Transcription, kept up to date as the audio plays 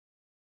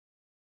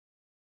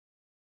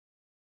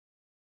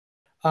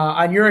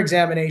On your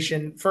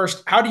examination,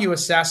 first, how do you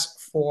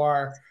assess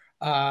for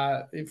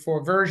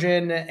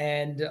version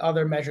and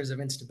other measures of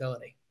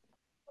instability?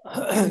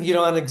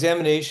 On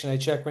examination, I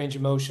check range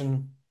of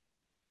motion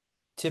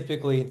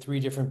typically in three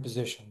different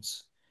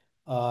positions.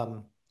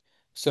 Um,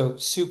 so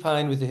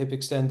supine with the hip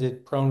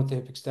extended, prone with the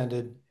hip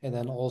extended, and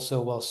then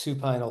also while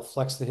supine, I'll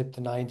flex the hip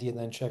to 90 and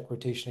then check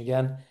rotation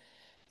again.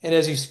 And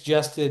as you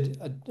suggested,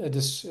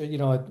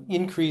 an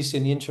increase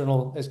in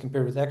internal as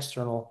compared with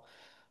external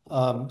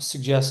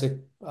suggests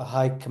a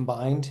high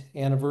combined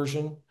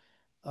anaversion.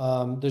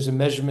 There's a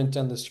measurement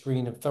on the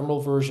screen of femoral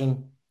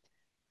version.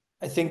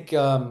 I think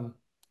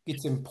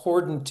it's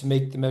important to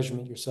make the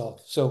measurement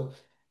yourself. So,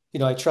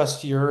 I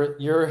trust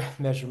your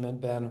measurement,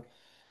 Ben,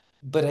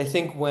 but I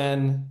think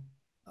when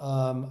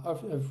a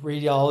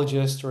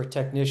radiologist or a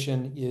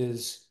technician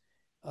is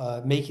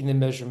making the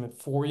measurement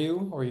for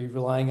you, or you're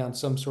relying on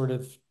some sort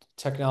of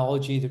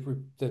technology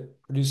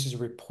that produces a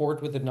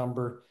report with a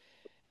number,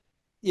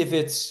 if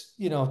it's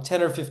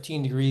 10 or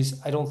 15 degrees,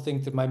 I don't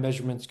think that my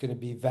measurement's going to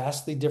be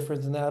vastly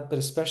different than that. But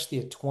especially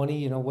at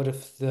 20, what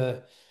if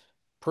the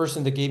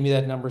person that gave me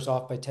that number is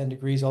off by 10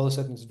 degrees, all of a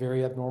sudden it's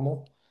very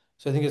abnormal.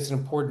 So I think it's an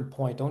important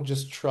point. Don't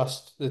just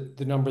trust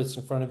the number that's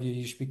in front of you.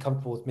 You should be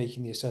comfortable with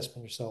making the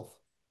assessment yourself.